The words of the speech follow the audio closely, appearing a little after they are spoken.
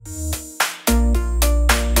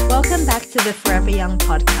Welcome back to the Forever Young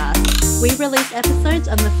podcast. We release episodes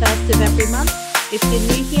on the first of every month. If you're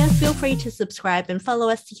new here, feel free to subscribe and follow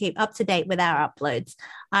us to keep up to date with our uploads.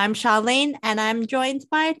 I'm Charlene and I'm joined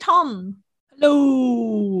by Tom.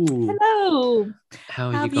 Hello. Hello. How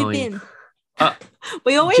are How you have you going? been?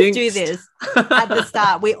 We always do Jinxed. this at the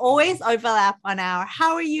start. We always overlap on our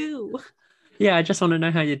how are you? Yeah, I just want to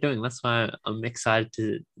know how you're doing. That's why I'm excited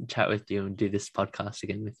to chat with you and do this podcast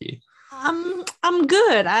again with you. I'm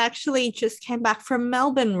good. I actually just came back from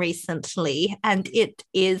Melbourne recently and it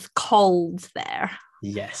is cold there.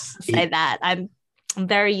 Yes. I'll say that. I'm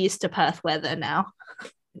very used to Perth weather now.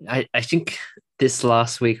 I think this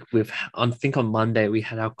last week on Monday we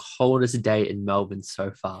had our coldest day in Melbourne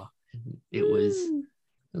so far. It was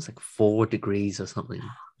like 4 degrees or something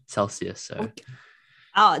Celsius. So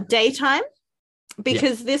Daytime?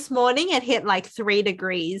 Because this morning it hit like 3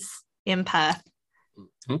 degrees in Perth.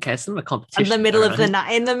 Okay, it's not a competition. In the middle of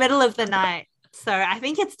the night. So I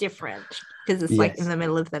think it's different because it's like in the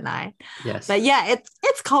middle of the night. Yes. But yeah,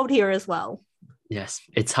 it's cold here as well. Yes.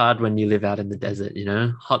 It's hard when you live out in the desert, you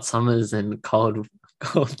know, hot summers and cold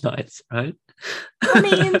nights, right? I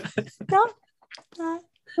mean,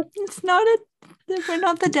 we're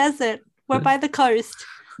not the desert. We're by the coast.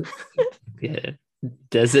 Yeah.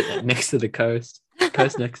 Desert next to the coast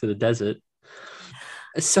next to the desert.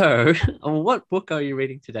 So, what book are you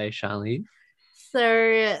reading today, Charlene?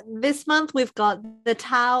 So this month we've got The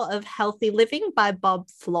Tao of Healthy Living by Bob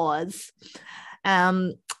Floors.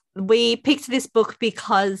 We picked this book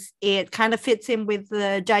because it kind of fits in with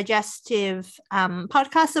the digestive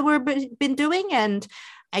podcast that we've been doing, and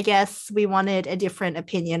I guess we wanted a different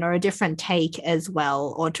opinion or a different take as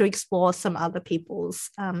well, or to explore some other people's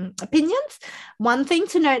opinions. One thing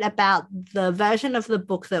to note about the version of the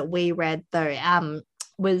book that we read, though,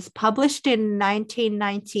 was published in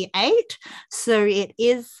 1998, so it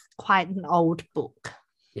is quite an old book.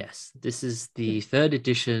 Yes, this is the third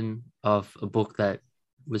edition of a book that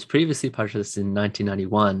was previously published in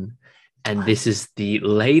 1991, and this is the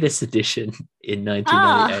latest edition in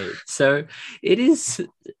 1998. So it is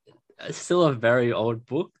still a very old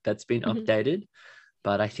book that's been updated,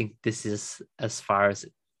 but I think this is as far as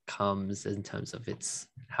it comes in terms of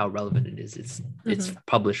how relevant it is. It's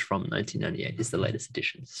published from 1998 is the latest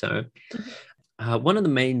edition. So one of the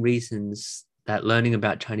main reasons that learning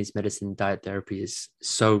about Chinese medicine diet therapy is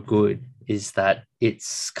so good is that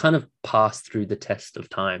it's kind of passed through the test of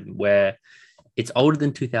time, where it's older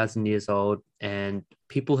than 2,000 years old and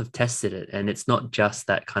people have tested it, and it's not just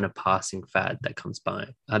that kind of passing fad that comes by.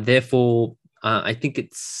 Therefore, I think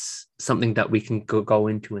it's something that we can go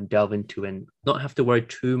into and delve into and not have to worry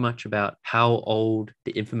too much about how old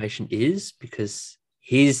the information is, because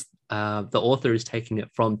the author is taking it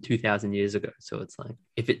from 2,000 years ago. So it's like,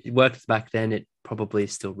 if it worked back then, it probably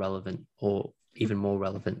is still relevant, or even more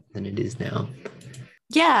relevant than it is now.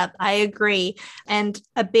 Yeah, I agree. And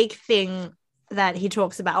a big thing that he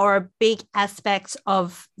talks about, or a big aspect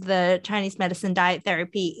of the Chinese medicine diet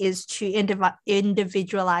therapy, is to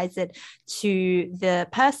individualize it to the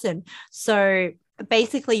person. So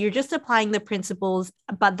basically you're just applying the principles,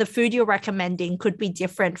 but the food you're recommending could be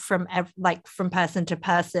different from person to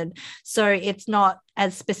person. So it's not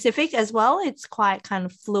as specific as well. It's quite kind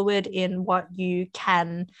of fluid in what you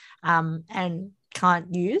can and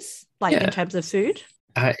can't use, in terms of food.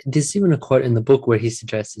 There's even a quote in the book where he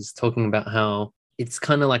suggests, is talking about how it's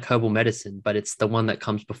kind of like herbal medicine, but it's the one that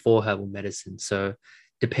comes before herbal medicine. So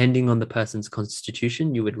depending on the person's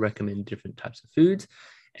constitution, you would recommend different types of foods.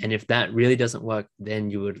 And if that really doesn't work, then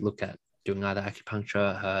you would look at doing either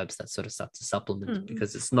acupuncture, herbs, that sort of stuff to supplement,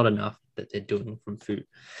 because it's not enough that they're doing from food.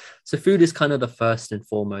 So food is kind of the first and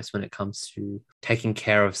foremost when it comes to taking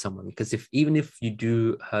care of someone, because even if you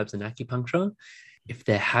do herbs and acupuncture, if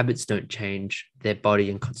their habits don't change, their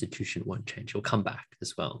body and constitution won't change. It'll come back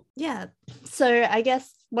as well. Yeah. So I guess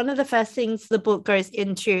one of the first things the book goes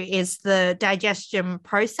into is the digestion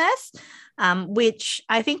process, which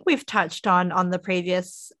I think we've touched on the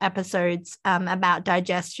previous episodes about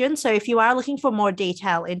digestion. So if you are looking for more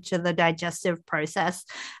detail into the digestive process,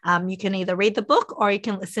 you can either read the book or you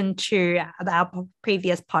can listen to our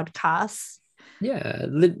previous podcasts. Yeah,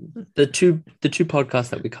 the two podcasts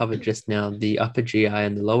that we covered just now, the upper GI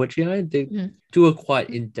and the lower GI, they do a quite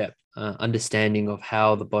in-depth understanding of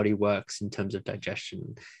how the body works in terms of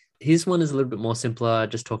digestion. His one is a little bit more simpler,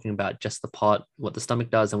 just talking about just the pot, what the stomach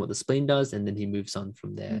does and what the spleen does, and then he moves on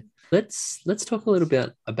from there. Let's talk a little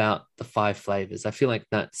bit about the 5 flavors. I feel like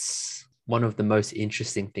that's one of the most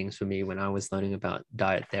interesting things for me when I was learning about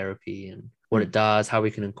diet therapy and what it does, how we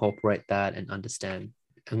can incorporate that and understand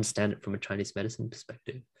it from a Chinese medicine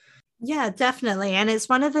perspective. Yeah, definitely. And it's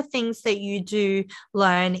one of the things that you do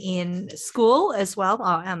learn in school as well.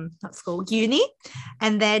 Or not school, uni.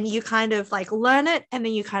 And then you kind of like learn it and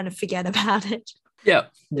then you kind of forget about it. Yeah,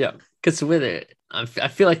 yeah. Because with it, I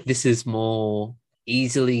feel like this is more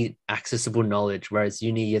easily accessible knowledge, whereas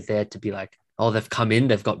uni, you're there to be like, oh, they've come in,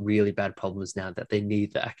 they've got really bad problems now that they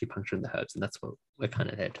need the acupuncture and the herbs, and that's what we're kind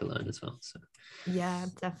of there to learn as well. So Yeah,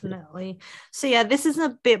 definitely. So yeah, this is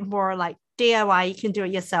a bit more like DIY. You can do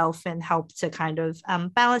it yourself and help to kind of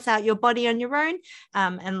balance out your body on your own.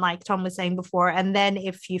 And like Tom was saying before, and then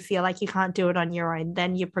if you feel like you can't do it on your own,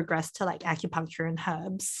 then you progress to like acupuncture and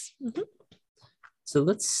herbs. Mhm. So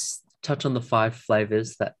let's touch on the five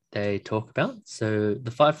flavors that they talk about. So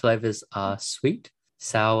the five flavors are sweet,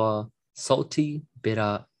 sour, salty,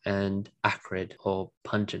 bitter, and acrid or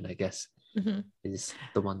pungent, I guess, Mhm. is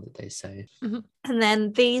the one that they say. Mhm. And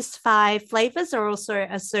then these five flavors are also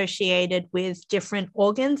associated with different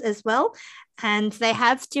organs as well. And they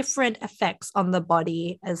have different effects on the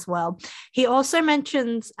body as well. He also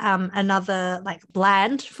mentions another like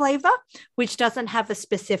bland flavor, which doesn't have a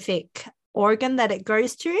specific organ that it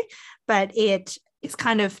goes to, but it is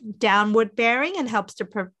kind of downward bearing and helps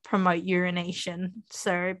to promote urination.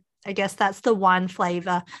 So I guess that's the one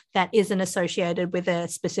flavor that isn't associated with a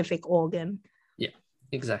specific organ. Yeah,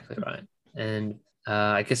 exactly right. And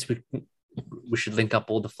I guess we should link up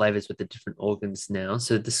all the flavors with the different organs now.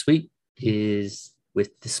 So the sweet is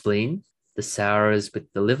with the spleen, the sour is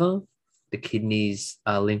with the liver, the kidneys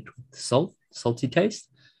are linked with the salty taste.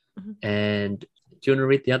 Mhm. And do you want to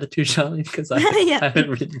read the other two, Charlie? Because Yeah. I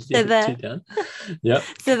haven't written the So other two down. Yep.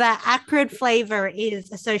 so the acrid flavor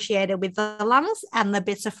is associated with the lungs and the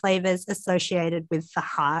bitter flavor is associated with the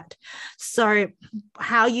heart. So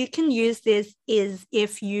how you can use this is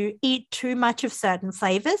if you eat too much of certain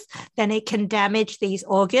flavors, then it can damage these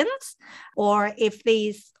organs. Or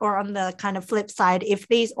on the kind of flip side, if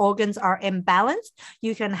these organs are imbalanced,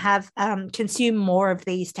 you can have consume more of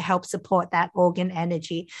these to help support that organ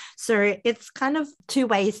energy. So it's kind of two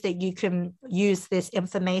ways that you can use this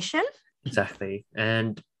information. Exactly.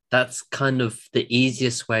 And that's kind of the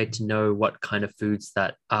easiest way to know what kind of foods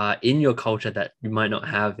that are in your culture that you might not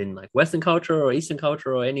have in like Western culture or Eastern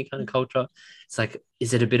culture or any kind of culture. It's like,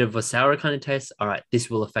 is it a bit of a sour kind of taste? All right, this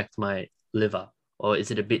will affect my liver. Or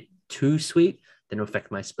is it a bit too sweet? Then it'll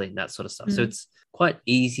affect my spleen, that sort of stuff. So it's quite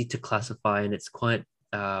easy to classify and it's quite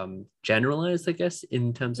generalized, I guess,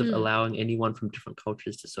 in terms of allowing anyone from different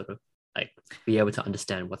cultures to sort of like be able to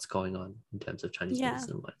understand what's going on in terms of Chinese Yeah.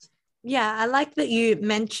 medicine wise. Yeah, I like that you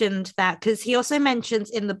mentioned that because he also mentions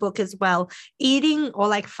in the book as well, eating or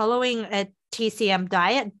like following a TCM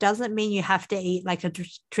diet doesn't mean you have to eat like a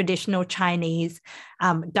traditional Chinese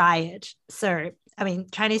diet. So, I mean,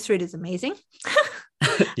 Chinese food is amazing.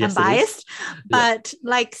 I'm Yes, it is. biased, Yeah. but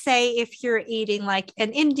like, say if you're eating like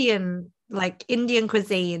like Indian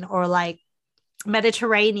cuisine or like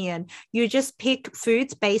Mediterranean, you just pick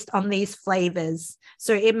foods based on these flavors.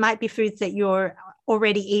 So it might be foods that you're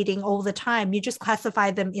already eating all the time. You just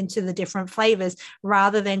classify them into the different flavors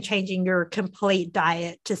rather than changing your complete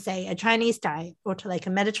diet to say a Chinese diet or to like a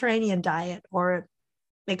Mediterranean diet or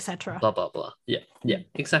etc. Blah blah blah. Yeah,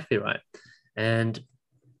 exactly right. And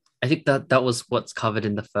I think that was what's covered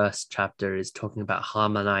in the first chapter is talking about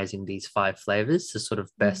harmonizing these five flavors to sort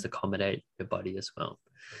of best accommodate your body as well.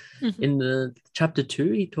 Mm-hmm. In the chapter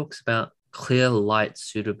 2, he talks about clear, light,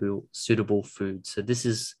 suitable food. So this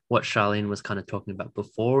is what Charlene was kind of talking about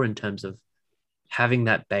before in terms of having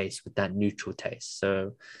that base with that neutral taste.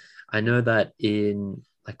 So I know that in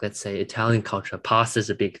like let's say Italian culture, pasta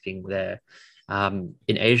is a big thing there. In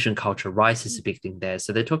Asian culture, rice is a big thing there.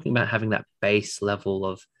 So they're talking about having that base level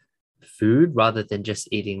of food rather than just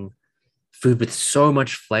eating food with so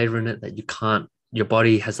much flavor in it that your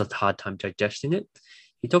body has a hard time digesting it.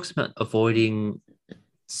 He talks about avoiding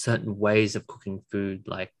certain ways of cooking food,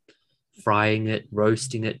 like frying it,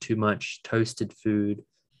 roasting it too much, toasted food,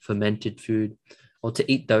 fermented food, or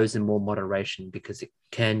to eat those in more moderation because it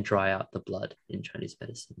can dry out the blood in Chinese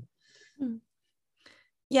medicine.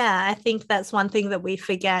 Yeah, I think that's one thing that we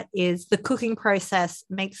forget is the cooking process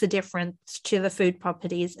makes a difference to the food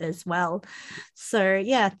properties as well. So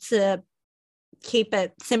yeah, to keep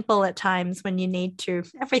it simple at times when you need to,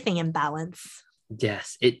 everything in balance.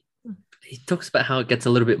 Yes, he talks about how it gets a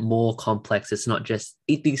little bit more complex. It's not just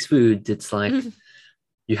eat these foods. It's like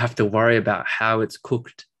you have to worry about how it's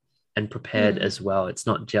cooked and prepared as well. It's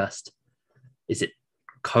not just, is it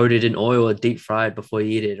coated in oil or deep fried before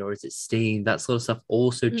you eat it, or is it steamed? That sort of stuff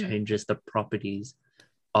also changes the properties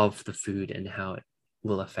of the food and how it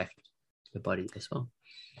will affect the body as well.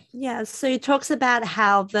 Yeah, so he talks about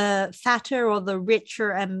how the fatter or the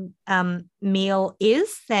richer meal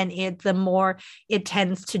is, the more it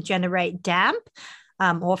tends to generate damp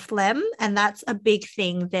or phlegm. And that's a big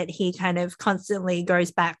thing that he kind of constantly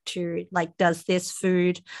goes back to, like, does this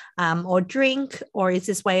food or drink, or is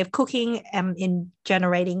this way of cooking in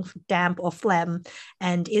generating damp or phlegm?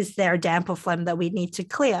 And is there damp or phlegm that we need to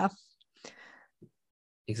clear?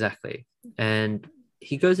 Exactly. And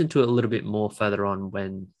he goes into it a little bit more further on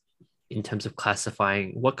when, in terms of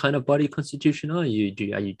classifying what kind of body constitution are you?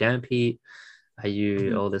 Are you damp heat? Are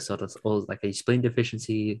you all this sort of, all like a spleen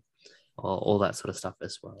deficiency, or all that sort of stuff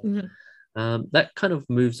as well? That kind of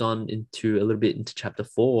moves on into a little bit into chapter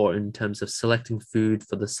 4 in terms of selecting food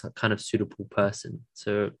for this kind of suitable person.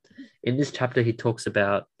 So in this chapter, he talks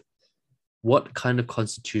about what kind of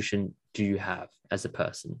constitution do you have as a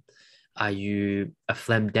person? Are you a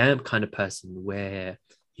phlegm damp kind of person where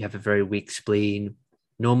you have a very weak spleen?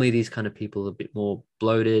 Normally, these kind of people are a bit more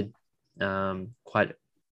bloated, quite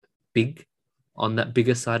big on that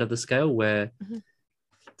bigger side of the scale, where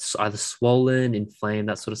it's either swollen, inflamed,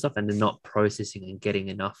 that sort of stuff, and they're not processing and getting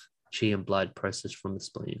enough qi and blood processed from the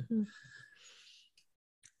spleen.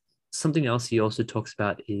 Something else he also talks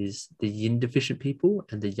about is the yin deficient people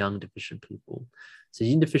and the yang deficient people. So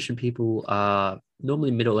yin deficient people are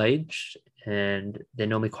normally middle-aged, and they're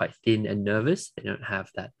normally quite thin and nervous. They don't have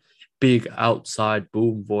that big outside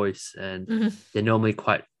boom voice, and they're normally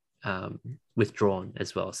quite withdrawn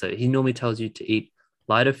as well. So he normally tells you to eat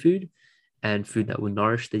lighter food and food that will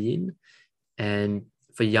nourish the yin. And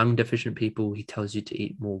for yang deficient people, he tells you to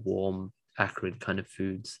eat more warm, acrid kind of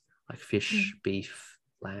foods like fish, beef,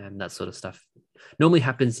 lamb, that sort of stuff. Normally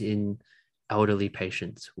happens in elderly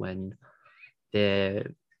patients when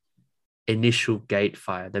their initial gate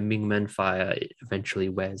fire, the Mingmen fire, eventually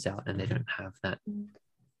wears out and they don't have that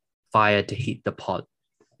fire to heat the pot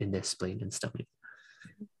in their spleen and stomach.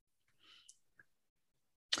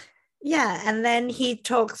 Yeah, and then he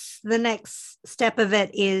talks, the next step of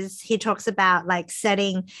it is he talks about like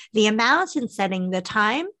setting the amount and setting the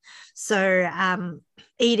time. So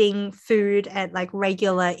eating food at like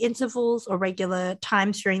regular intervals or regular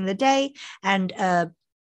times during the day, and a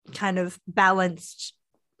kind of balanced,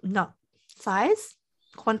 not size,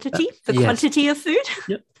 quantity, quantity of food.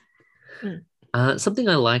 Yep. Something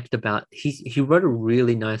I liked about, he wrote a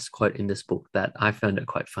really nice quote in this book that I found it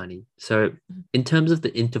quite funny. So in terms of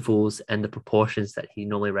the intervals and the proportions that he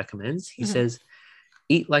normally recommends, he says,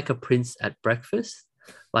 eat like a prince at breakfast,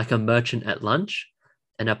 like a merchant at lunch,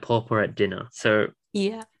 and a pauper at dinner. So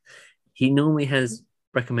yeah, he normally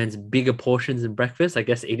recommends bigger portions in breakfast, I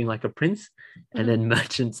guess eating like a prince, and then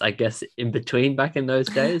merchants, I guess, in between back in those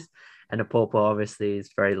days. And a pauper obviously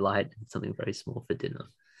is very light and something very small for dinner.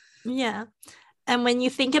 Yeah. And when you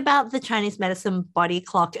think about the Chinese medicine body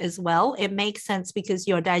clock as well, it makes sense because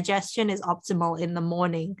your digestion is optimal in the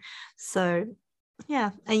morning. So,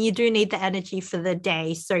 yeah, and you do need the energy for the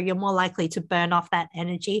day. So you're more likely to burn off that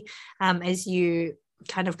energy as you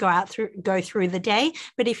kind of go through the day.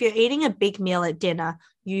 But if you're eating a big meal at dinner,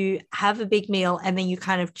 you have a big meal and then you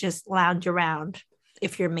kind of just lounge around,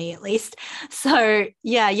 if you're me at least. So,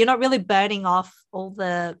 yeah, you're not really burning off all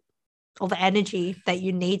the energy that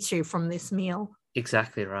you need to from this meal.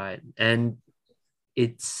 Exactly right. And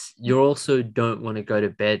you also don't want to go to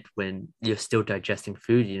bed when you're still digesting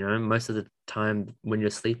food. Most of the time when you're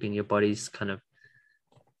sleeping, your body's kind of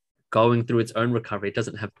going through its own recovery.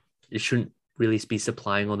 It shouldn't really be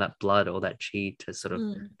supplying all that blood or that qi to sort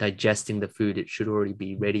of digesting the food. It should already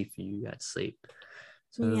be ready for you at sleep.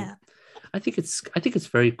 So yeah, I think it's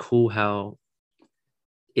very cool how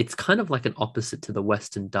it's kind of like an opposite to the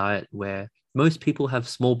Western diet, where most people have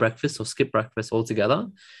small breakfasts or skip breakfast altogether,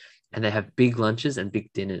 and they have big lunches and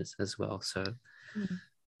big dinners as well. So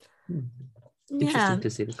interesting to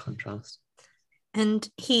see the contrast. And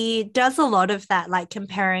he does a lot of that, like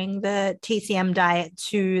comparing the TCM diet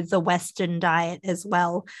to the Western diet as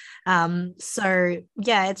well. So,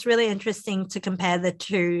 yeah, it's really interesting to compare the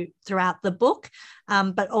two throughout the book,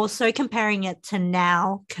 but also comparing it to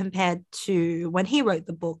now compared to when he wrote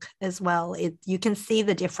the book as well. You can see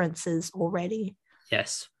the differences already.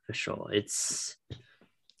 Yes, for sure.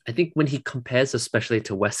 I think when he compares, especially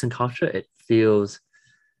to Western culture, it feels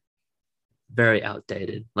very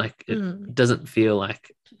outdated. Like it doesn't feel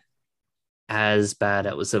like as bad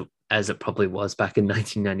as it probably was back in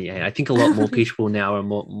 1998. I think a lot more people now are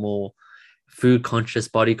more food conscious,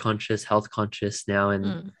 body conscious, health conscious now,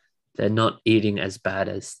 and they're not eating as bad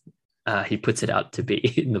as he puts it out to be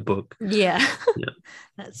in the book. Yeah.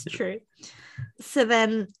 That's true. So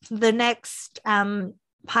then the next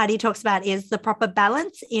part he talks about is the proper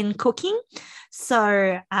balance in cooking.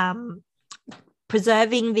 So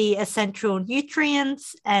preserving the essential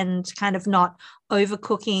nutrients and kind of not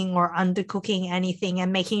overcooking or undercooking anything,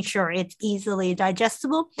 and making sure it's easily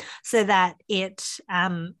digestible so that it's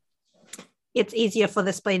easier for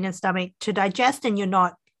the spleen and stomach to digest, and you're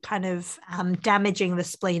not kind of damaging the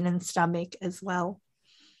spleen and stomach as well.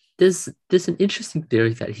 There's an interesting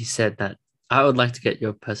theory that he said that I would like to get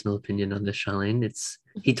your personal opinion on this, Charlene.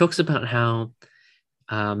 He talks about how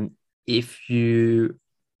if you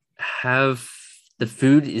have the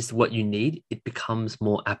food is what you need, it becomes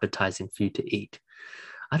more appetizing for you to eat.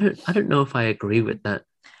 I don't know if I agree with that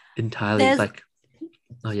entirely. There's like,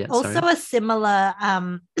 oh yeah, also sorry. a similar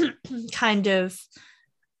kind of,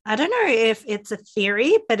 I don't know if it's a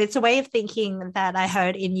theory, but it's a way of thinking that I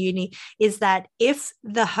heard in uni, is that if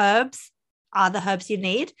the herbs are the herbs you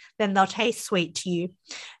need, then they'll taste sweet to you,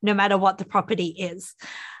 no matter what the property is.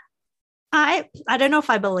 I don't know if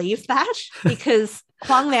I believe that, because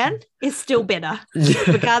Huanglian is still bitter,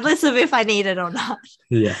 regardless of if I need it or not.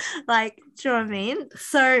 Yeah. Like, do you know what I mean?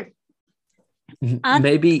 So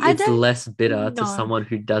maybe it's less bitter to someone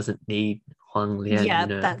who doesn't need Huanglian. Yeah,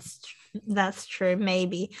 that's true,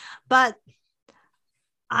 maybe. But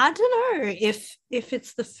I don't know if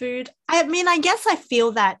it's the food. I mean, I guess I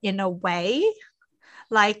feel that in a way.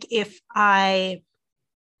 Like if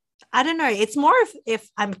I don't know, it's more if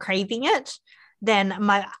I'm craving it, then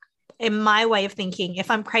in my way of thinking, if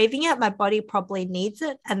I'm craving it, my body probably needs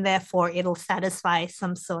it, and therefore it'll satisfy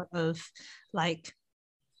some sort of like,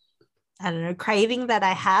 I don't know, craving that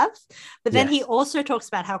I have. But then he also talks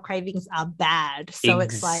about how cravings are bad. So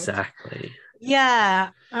it's like, exactly.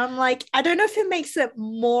 Yeah. I'm like, I don't know if it makes it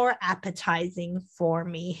more appetizing for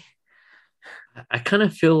me. I kind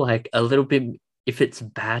of feel like a little bit, if it's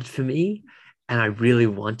bad for me and I really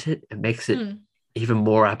want it, it makes it even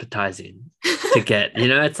more appetizing to get.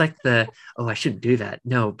 It's like I shouldn't do that.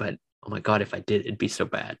 No, but oh my God, if I did, it'd be so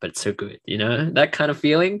bad, but it's so good. That kind of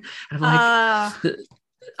feeling. And I'm like,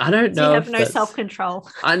 I don't know. You have no self-control.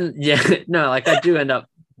 Like I do end up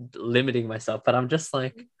limiting myself, but I'm just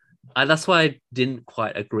like, that's why I didn't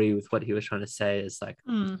quite agree with what he was trying to say, is like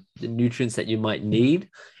the nutrients that you might need,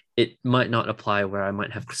 it might not apply where I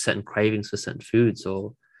might have certain cravings for certain foods,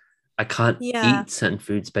 or I can't eat certain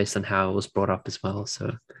foods based on how I was brought up as well.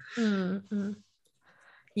 So I'm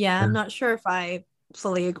not sure if I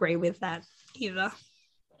fully agree with that either.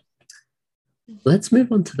 Let's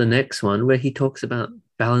move on to the next one, where he talks about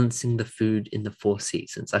balancing the food in the 4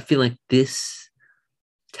 seasons. I feel like this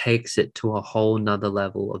takes it to a whole nother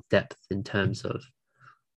level of depth in terms of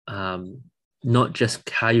not just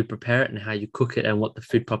how you prepare it and how you cook it and what the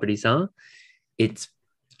food properties are. It's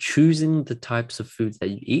choosing the types of foods that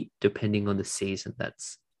you eat depending on the season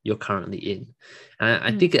that's you're currently in. And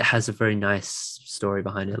I think it has a very nice story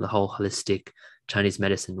behind it, the whole holistic Chinese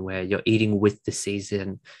medicine, where you're eating with the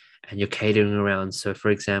season and you're catering around. So for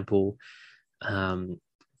example,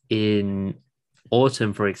 in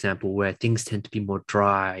autumn, for example, where things tend to be more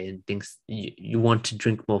dry and things you want to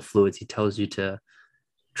drink more fluids, he tells you to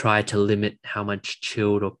try to limit how much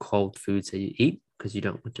chilled or cold foods that you eat, because you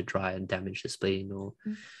don't want to dry and damage the spleen or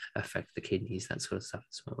affect the kidneys, that sort of stuff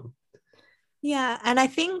as well. Yeah, and I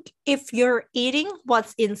think if you're eating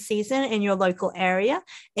what's in season in your local area,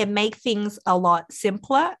 it makes things a lot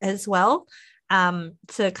simpler as well,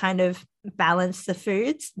 to kind of balance the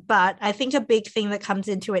foods. But I think a big thing that comes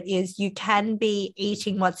into it is you can be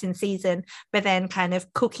eating what's in season, but then kind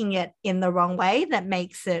of cooking it in the wrong way that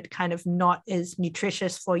makes it kind of not as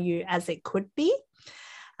nutritious for you as it could be.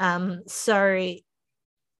 So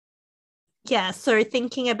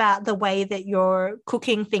thinking about the way that you're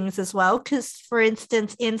cooking things as well, because for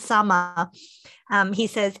instance, in summer, he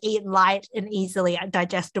says eat light and easily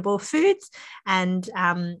digestible foods, and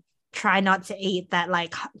try not to eat that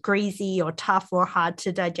like greasy or tough or hard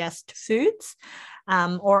to digest foods.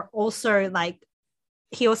 Or also, like,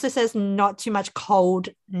 he also says not too much cold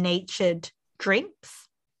natured drinks.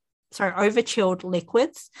 Sorry, over chilled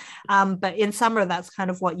liquids. But in summer, that's kind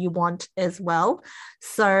of what you want as well.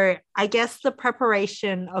 So I guess the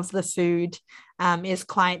preparation of the food is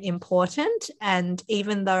quite important. And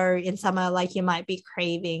even though in summer, like, you might be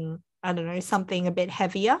craving, I don't know, something a bit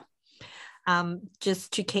heavier,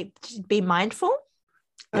 just to be mindful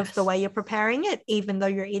of the way you're preparing it, even though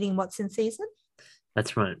you're eating what's in season.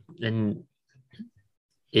 That's right. And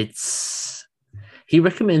he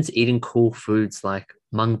recommends eating cool foods like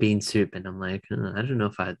mung bean soup, and I'm like, I don't know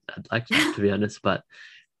if I'd like that, to be honest, but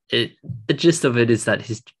the gist of it is that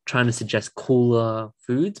he's trying to suggest cooler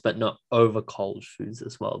foods, but not over cold foods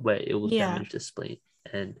as well, where it will damage the spleen.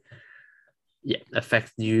 And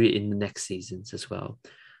affect you in the next seasons as well.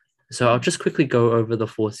 So I'll just quickly go over the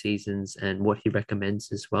 4 seasons and what he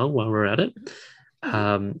recommends as well while we're at it.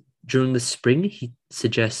 During the spring, he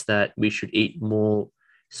suggests that we should eat more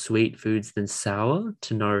sweet foods than sour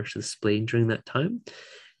to nourish the spleen during that time,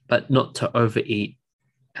 but not to overeat,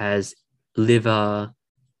 as liver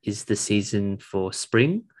is the season for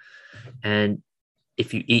spring. And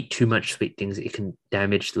if you eat too much sweet things, it can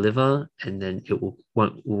damage the liver, and then it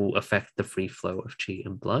will affect the free flow of qi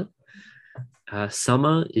and blood.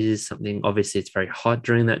 Summer is something, obviously, it's very hot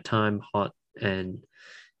during that time, and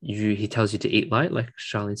he tells you to eat light, like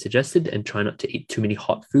Charlene suggested, and try not to eat too many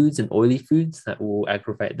hot foods and oily foods that will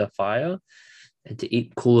aggravate the fire, and to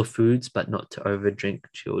eat cooler foods, but not to overdrink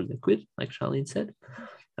chilled liquid, like Charlene said.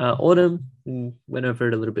 Autumn, we went over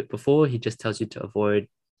it a little bit before. He just tells you to avoid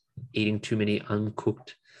eating too many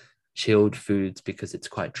uncooked chilled foods because it's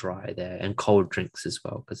quite dry there, and cold drinks as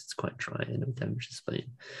well because it's quite dry and it'll damage the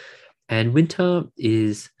spleen. And winter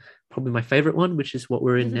is probably my favorite one, which is what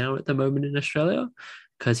we're in now at the moment in Australia,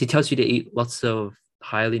 because he tells you to eat lots of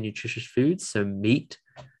highly nutritious foods. So meat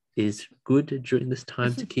is good during this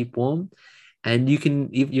time to keep warm. And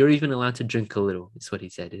you're even allowed to drink a little, is what he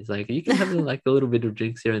said. Is like, you can have like a little bit of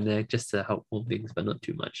drinks here and there just to help warm things, but not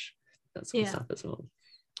too much. That sort of stuff as well.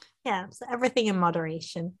 Yeah, so everything in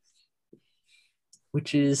moderation.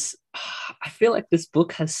 Which is, I feel like this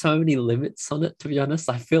book has so many limits on it, to be honest.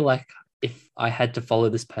 I feel like if I had to follow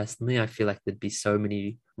this personally, I feel like there'd be so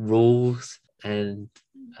many rules and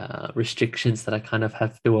restrictions that I kind of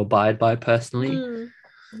have to abide by personally.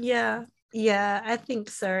 Yeah, I think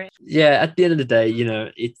so. Yeah, at the end of the day,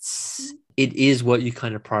 it is what you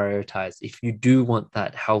kind of prioritize. If you do want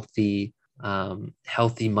that healthy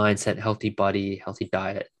mindset, healthy body, healthy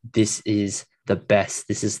diet, this is the best.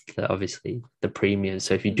 This is obviously the premium.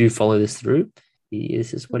 So if you do follow this through,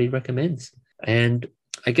 this is what he recommends. And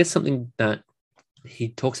I guess something that he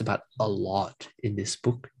talks about a lot in this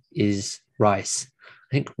book is rice.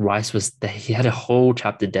 I think rice he had a whole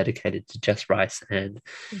chapter dedicated to just rice, and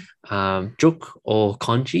juk, or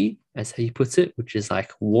congee, as he puts it, which is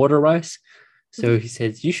like water rice. So he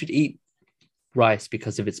says you should eat rice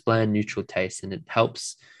because of its bland, neutral taste, and it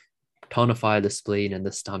helps tonify the spleen and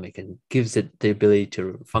the stomach and gives it the ability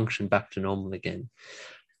to function back to normal again.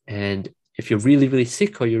 And if you're really, really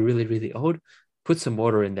sick or you're really, really old, put some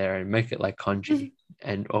water in there and make it like congee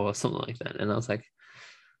or something like that. And I was like,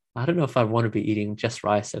 I don't know if I want to be eating just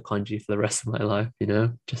rice or congee for the rest of my life,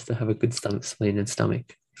 just to have a good spleen and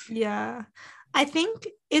stomach. Yeah, I think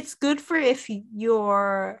it's good for if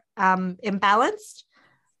you're imbalanced,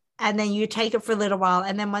 and then you take it for a little while,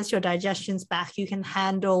 and then once your digestion's back, you can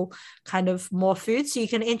handle kind of more food. So you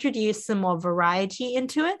can introduce some more variety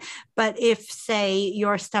into it. But if, say,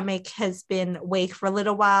 your stomach has been weak for a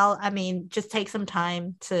little while, I mean, just take some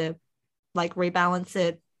time to like rebalance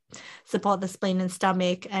it, support the spleen and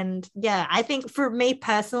stomach. And yeah, I think for me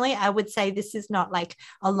personally, I would say this is not like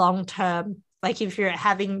a long-term, like if you're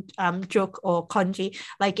having juk or congee,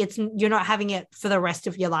 like you're not having it for the rest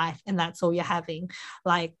of your life and that's all you're having.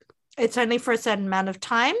 Like, it's only for a certain amount of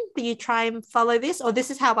time that you try and follow this, or this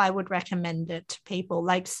is how I would recommend it to people.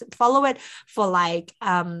 Like, follow it for like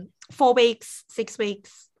 4 weeks, 6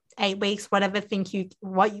 weeks, 8 weeks,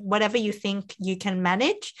 whatever you think you can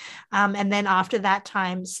manage. And then after that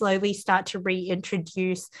time, slowly start to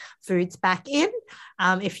reintroduce foods back in.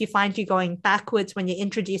 If you find you're going backwards when you're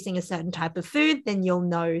introducing a certain type of food, then you'll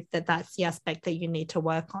know that that's the aspect that you need to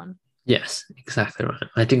work on. Yes, exactly right.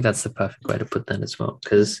 I think that's the perfect way to put that as well,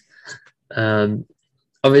 because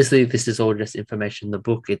obviously this is all just information in the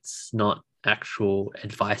book. It's not actual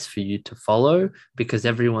advice for you to follow, because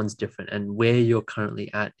everyone's different, and where you're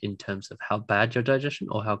currently at in terms of how bad your digestion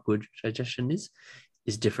or how good your digestion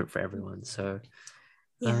is different for everyone. So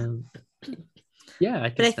I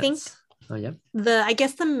think I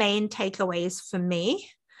guess the main takeaways for me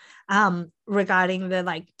regarding the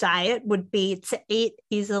like diet would be to eat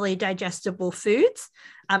easily digestible foods,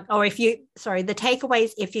 the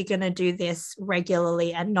takeaways, if you're going to do this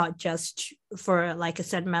regularly and not just for like a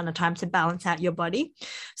certain amount of time to balance out your body.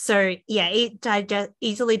 So yeah, eat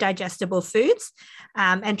easily digestible foods,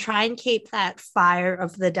 and try and keep that fire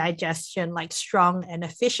of the digestion like strong and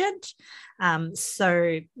efficient.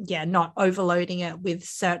 So yeah, not overloading it with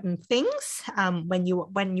certain things when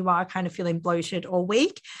you are kind of feeling bloated or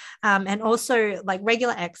weak, and also like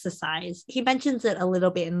regular exercise. He mentions it a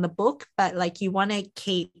little bit in the book, but like you want to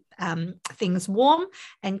keep things warm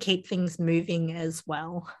and keep things moving as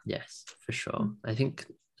well. Yes, for sure. I think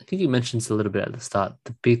you mentioned a little bit at the start.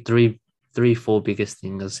 The big four biggest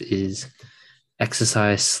things is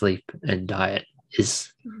exercise, sleep, and diet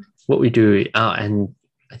is what we do, and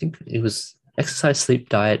I think it was exercise, sleep,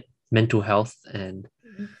 diet, mental health, and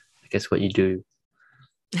I guess what you do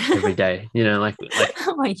every day,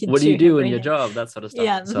 what do you do in your job, that sort of stuff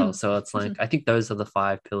as well. So it's like, I think those are the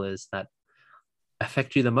 5 pillars that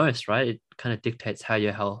affect you the most, right? It kind of dictates how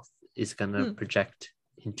your health is going to project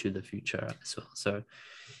into the future as well. So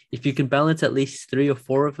if you can balance at least 3 or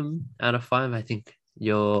 4 of them out of 5, I think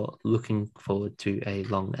you're looking forward to a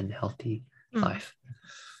long and healthy life.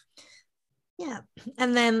 Yeah.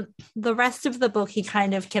 And then the rest of the book, he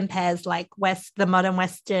kind of compares like the modern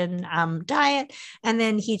Western diet. And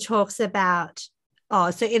then he talks about,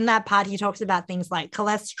 so in that part, he talks about things like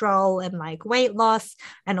cholesterol and like weight loss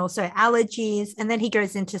and also allergies. And then he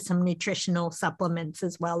goes into some nutritional supplements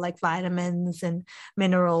as well, like vitamins and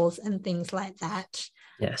minerals and things like that.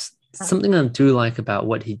 Yes. Something I do like about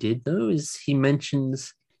what he did, though, is he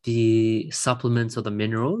mentions the supplements or the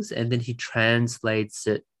minerals, and then he translates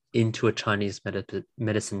it into a Chinese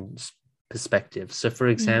medicine perspective. So, for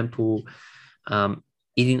example,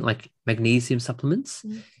 eating like magnesium supplements,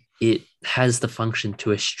 it has the function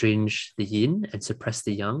to astringe the yin and suppress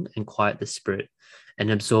the yang and quiet the spirit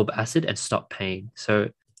and absorb acid and stop pain. So,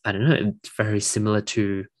 I don't know, it's very similar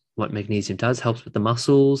to what magnesium does, helps with the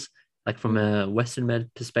muscles, like from a Western med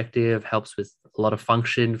perspective, helps with a lot of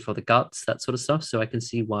function for the guts, that sort of stuff. So I can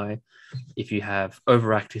see why, if you have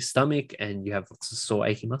overactive stomach and you have lots of sore,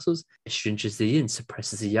 achy muscles, it astringes the yin,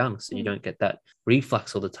 suppresses the yang, so you don't get that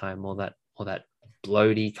reflux all the time, or that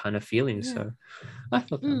bloaty kind of feeling. So I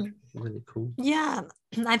thought that was really cool. Yeah,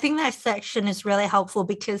 I think that section is really helpful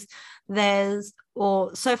because so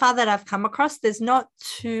far that I've come across, there's not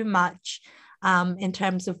too much in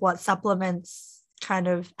terms of what supplements, kind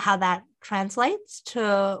of how that translates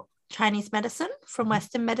to Chinese medicine from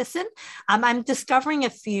Western medicine. I'm discovering a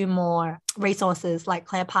few more resources, like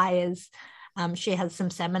Claire Pyers. She has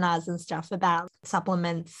some seminars and stuff about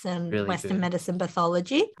supplements and really Western medicine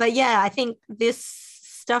pathology. But yeah, I think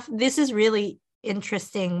this is really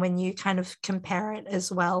interesting when you kind of compare it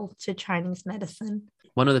as well to Chinese medicine.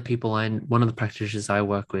 One of the practitioners I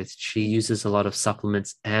work with, she uses a lot of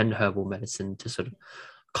supplements and herbal medicine to sort of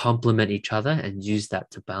complement each other and use that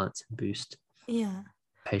to balance and boost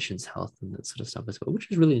patients' health and that sort of stuff as well, which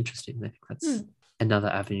is really interesting. I think that's another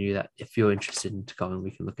avenue that, if you're interested in going,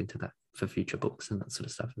 we can look into that for future books and that sort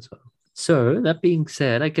of stuff as well. So that being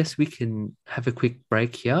said, I guess we can have a quick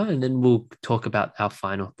break here and then we'll talk about our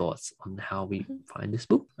final thoughts on how we find this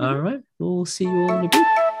book. All right, we'll see you all in a bit.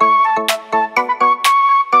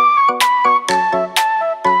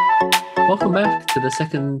 Welcome back to the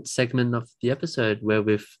second segment of the episode, where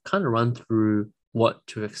we've kind of run through what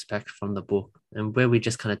to expect from the book and where we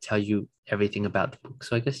just kind of tell you everything about the book.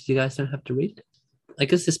 So I guess you guys don't have to read it. I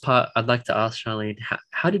guess this part, I'd like to ask Charlene,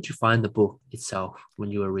 how did you find the book itself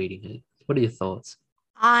when you were reading it? What are your thoughts?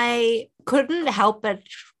 I couldn't help but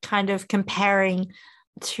kind of comparing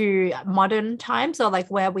to modern times, or like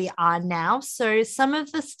where we are now. So some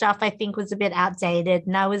of the stuff I think was a bit outdated,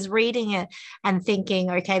 and I was reading it and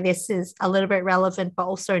thinking, okay, this is a little bit relevant, but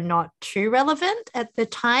also not too relevant at the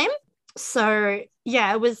time. So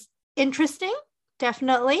yeah, it was interesting,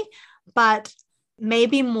 definitely, but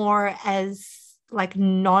maybe more as like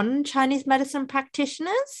non-Chinese medicine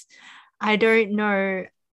practitioners, I don't know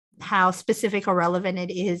how specific or relevant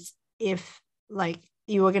it is if like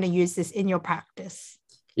you were going to use this in your practice.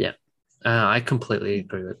 Yeah, I completely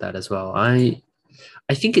agree with that as well. I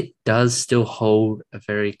think it does still hold a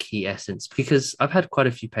very key essence, because I've had quite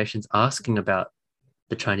a few patients asking about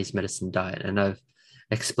the Chinese medicine diet, and I've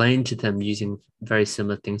explained to them using very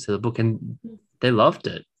similar things to the book, and they loved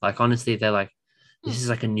it. Like, honestly, they're like, this is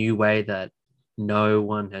like a new way that no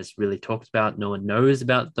one has really talked about. No one knows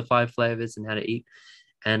about the 5 flavors and how to eat.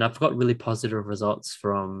 And I've got really positive results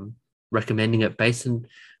from recommending it based on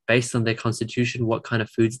their constitution, what kind of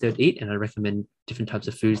foods they'd eat. And I recommend different types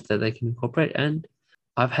of foods that they can incorporate. And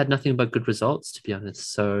I've had nothing but good results, to be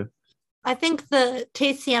honest. So I think the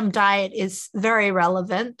TCM diet is very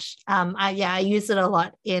relevant. I use it a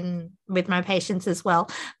lot with my patients as well.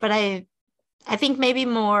 But I think maybe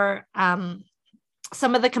more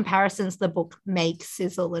some of the comparisons the book makes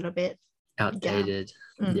is a little bit outdated.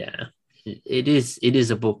 Yeah. It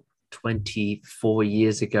is a book 24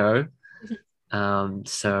 years ago.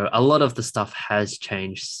 So a lot of the stuff has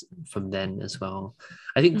changed from then as well.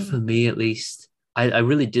 I think for me, at least, I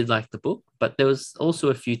really did like the book, but there was also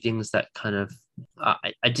a few things that kind of,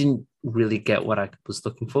 I didn't really get what I was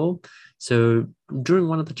looking for. So during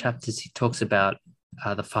one of the chapters, he talks about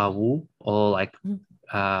the fa wu, or like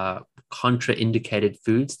contraindicated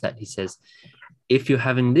foods, that he says, if you're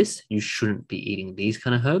having this, you shouldn't be eating these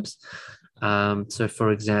kind of herbs. So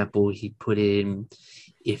for example, he put in,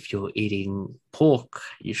 if you're eating pork,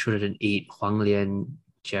 you shouldn't eat huanglian,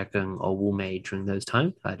 jiageng, or wumei during those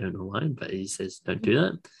times. I don't know why, but he says don't do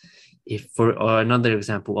that. Or another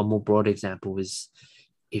example, a more broad example is,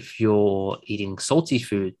 if you're eating salty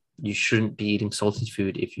food, you shouldn't be eating salty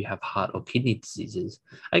food if you have heart or kidney diseases.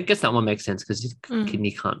 I guess that one makes sense because your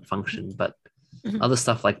kidney can't function, but other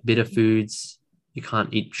stuff like bitter foods, you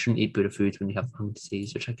shouldn't eat bitter foods when you have lung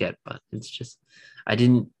disease, which I get, but it's just, I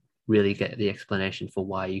didn't really get the explanation for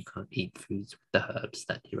why you can't eat foods with the herbs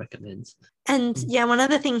that he recommends. And yeah, one of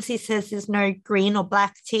the things he says is no green or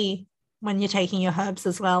black tea when you're taking your herbs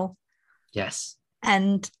as well. Yes.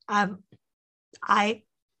 And I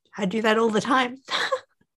do that all the time.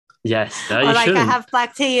 Yes. No, or you like shouldn't. I have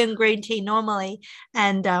black tea and green tea normally,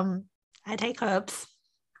 and I take herbs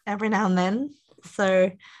every now and then.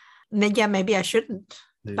 So yeah, maybe I shouldn't.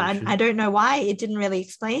 But I don't know why. It didn't really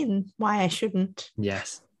explain why I shouldn't.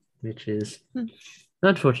 Yes, which is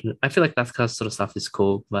unfortunate. I feel like that kind of sort of stuff is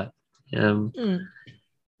cool, but I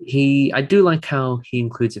do like how he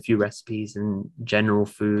includes a few recipes and general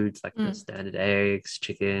foods like the standard eggs,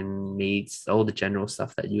 chicken, meats, all the general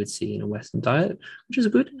stuff that you would see in a Western diet, which is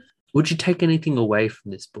good. Would you take anything away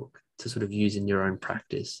from this book to sort of use in your own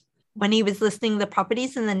practice? When he was listing the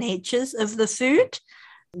properties and the natures of the food,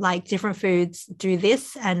 like different foods do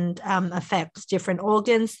this and affects different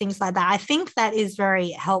organs, things like that. I think that is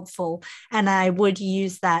very helpful. And I would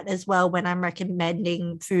use that as well when I'm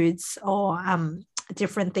recommending foods or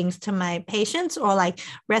different things to my patients, or like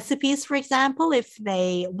recipes, for example, if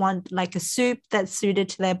they want like a soup that's suited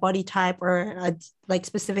to their body type, or a like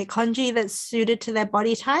specific congee that's suited to their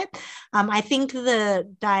body type. I think the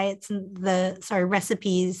diets and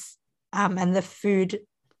recipes and the food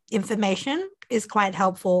information is quite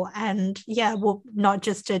helpful, and well, not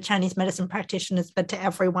just to Chinese medicine practitioners but to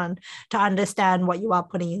everyone, to understand what you are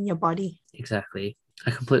putting in your body. Exactly.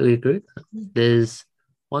 I completely agree with that. There's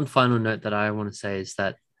one final note that I want to say is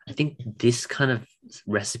that I think this kind of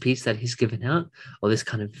recipes that he's given out, or this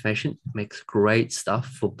kind of information, makes great stuff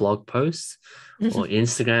for blog posts or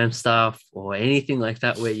Instagram stuff or anything like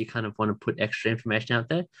that, where you kind of want to put extra information out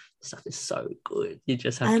there. Stuff is so good. You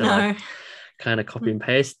just have to kind of copy and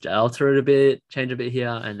paste, alter it a bit, change a bit here,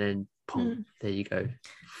 and then boom, there you go.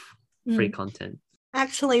 Free content.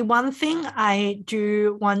 Actually, one thing I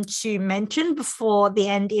do want to mention before the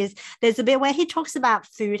end is there's a bit where he talks about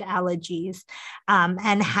food allergies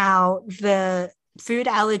and how the food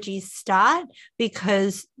allergies start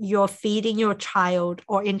because you're feeding your child,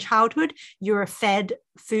 or in childhood, you're fed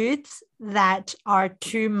foods that are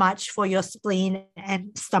too much for your spleen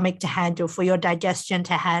and stomach to handle, for your digestion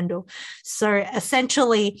to handle. So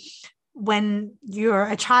essentially, when you're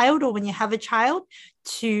a child, or when you have a child,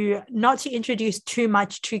 to not to introduce too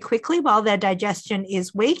much too quickly while their digestion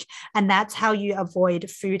is weak, and that's how you avoid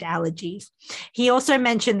food allergies. He also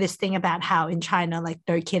mentioned this thing about how in China, like,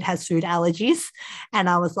 no kid has food allergies, and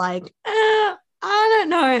I was like, I don't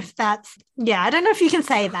know if that's, I don't know if you can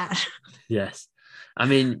say that. Yes, I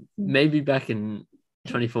mean, maybe back in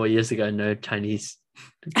 24 years ago, no Chinese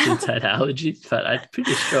kids had allergies, but I'm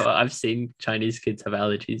pretty sure I've seen Chinese kids have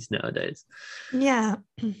allergies nowadays. Yeah.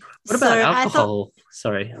 What about alcohol?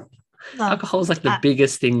 Sorry. Alcohol is like the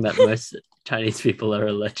biggest thing that most Chinese people are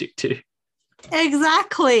allergic to.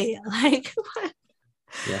 Exactly. Like,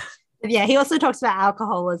 yeah, he also talks about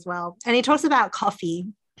alcohol as well. And he talks about coffee,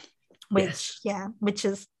 which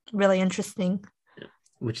is really interesting.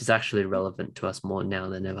 Which is actually relevant to us more now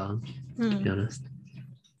than ever, to be honest.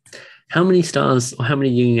 How many stars or how many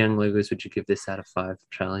yin yang logos would you give this out of 5,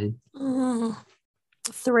 Charlene?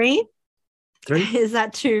 3. 3? Is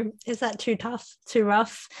that too tough, too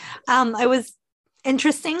rough? It was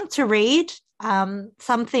interesting to read.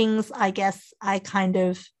 Some things I guess I kind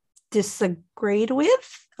of disagreed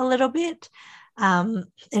with a little bit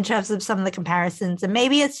in terms of some of the comparisons, and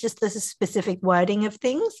maybe it's just the specific wording of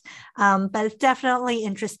things, but it's definitely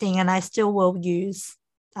interesting, and I still will use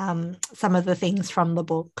some of the things from the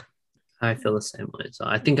book. I feel the same way. So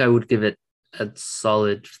I think I would give it a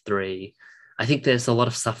solid 3. I think there's a lot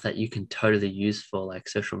of stuff that you can totally use for like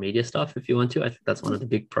social media stuff if you want to. I think that's one of the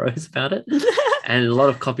big pros about it. And a lot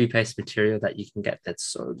of copy paste material that you can get that's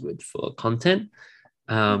so good for content.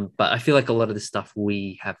 But I feel like a lot of the stuff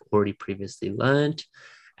we have already previously learned,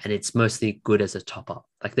 and it's mostly good as a top up.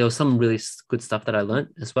 Like there was some really good stuff that I learned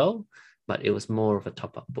as well, but it was more of a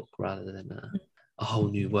top up book rather than a whole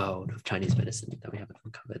new world of Chinese medicine that we haven't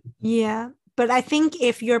uncovered. Yeah. But I think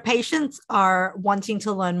if your patients are wanting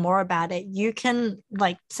to learn more about it, you can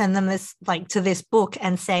like send them this, like, to this book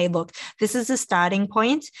and say, look, this is a starting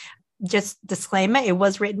point. just disclaimer, it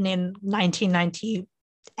was written in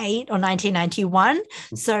 1998 or 1991.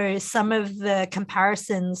 So some of the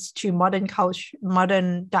comparisons to modern culture,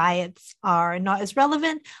 modern diets are not as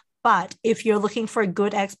relevant. But if you're looking for a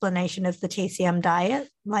good explanation of the TCM diet,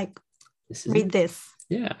 like read this.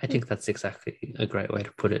 Yeah, I think that's exactly a great way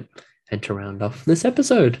to put it and to round off this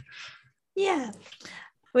episode. Yeah.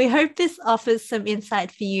 We hope this offers some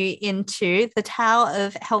insight for you into The Tao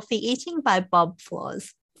of Healthy Eating by Bob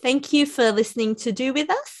Flaws. Thank you for listening to Do With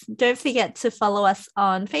Us. Don't forget to follow us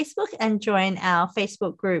on Facebook and join our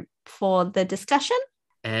Facebook group for the discussion.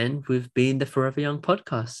 And we've been the Forever Young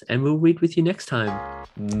podcast, and we'll read with you next time.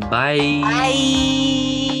 Bye.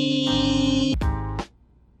 Bye.